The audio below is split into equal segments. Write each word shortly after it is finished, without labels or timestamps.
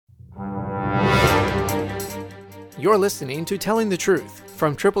You're listening to Telling the Truth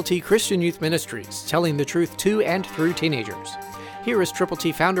from Triple T Christian Youth Ministries, telling the truth to and through teenagers. Here is Triple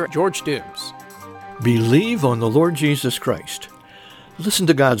T founder George Dooms. Believe on the Lord Jesus Christ. Listen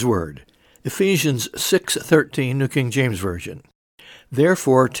to God's Word. Ephesians 6:13, New King James Version.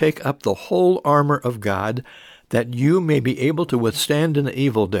 Therefore take up the whole armor of God, that you may be able to withstand in the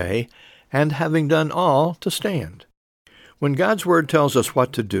evil day, and having done all, to stand. When God's Word tells us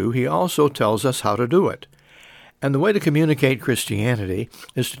what to do, He also tells us how to do it. And the way to communicate Christianity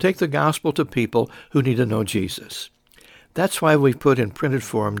is to take the gospel to people who need to know Jesus. That's why we've put in printed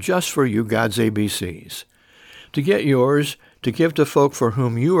form just for you God's ABCs. To get yours, to give to folk for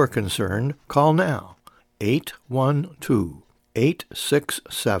whom you are concerned, call now,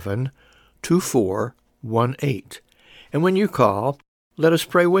 812-867-2418. And when you call, let us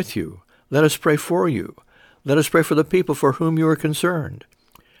pray with you. Let us pray for you. Let us pray for the people for whom you are concerned.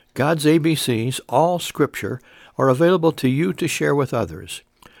 God's ABCs, all Scripture, are available to you to share with others,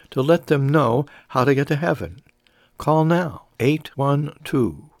 to let them know how to get to heaven. Call now,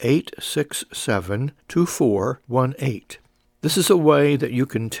 812-867-2418. This is a way that you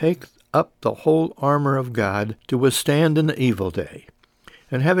can take up the whole armor of God to withstand in the evil day,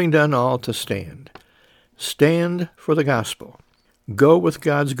 and having done all, to stand. Stand for the gospel. Go with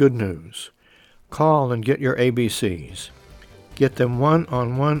God's good news. Call and get your ABCs. Get them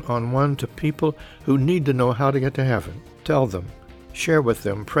one-on-one to people who need to know how to get to heaven. Tell them, share with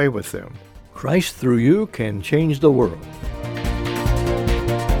them, pray with them. Christ through you can change the world.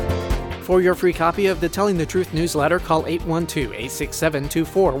 For your free copy of the Telling the Truth newsletter, call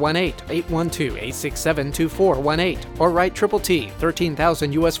 812-867-2418, 812-867-2418, or write Triple T,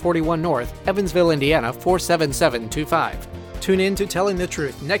 13,000 U.S. 41 North, Evansville, Indiana, 47725. Tune in to Telling the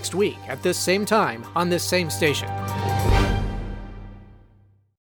Truth next week at this same time on this same station.